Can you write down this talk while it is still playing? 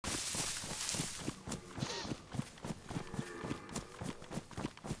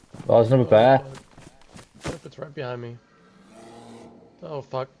Oh, there's another Oh bear. fuck. Yep, it's right behind me. Oh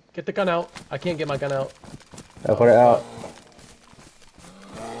fuck. Get the gun out. I can't get my gun out. I got Oh it fuck. out.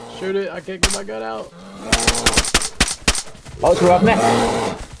 Shoot it. I can't get my gun out. Oh, it's above me.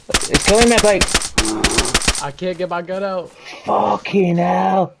 It's killing me, Blake. I can't get my gun out. Fucking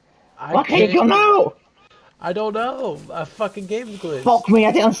hell. I Why can't you can't come get. out? I don't know. A fucking game's glitched. Fuck me,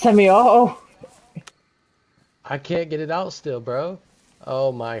 I did it on semi-auto. I can't get it out still, bro.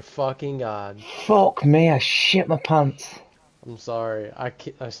 Oh my fucking god. Fuck me, I shit my pants. I'm sorry. I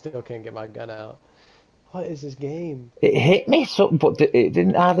still can't get my gun out. What is this game? It hit me, something, but it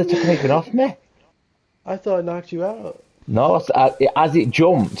didn't hardly take anything off me. I thought it knocked you out. No, as it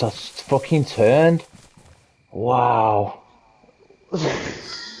jumped, I fucking turned. Wow.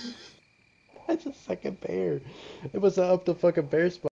 That's a second bear. It was up the fucking bear spot.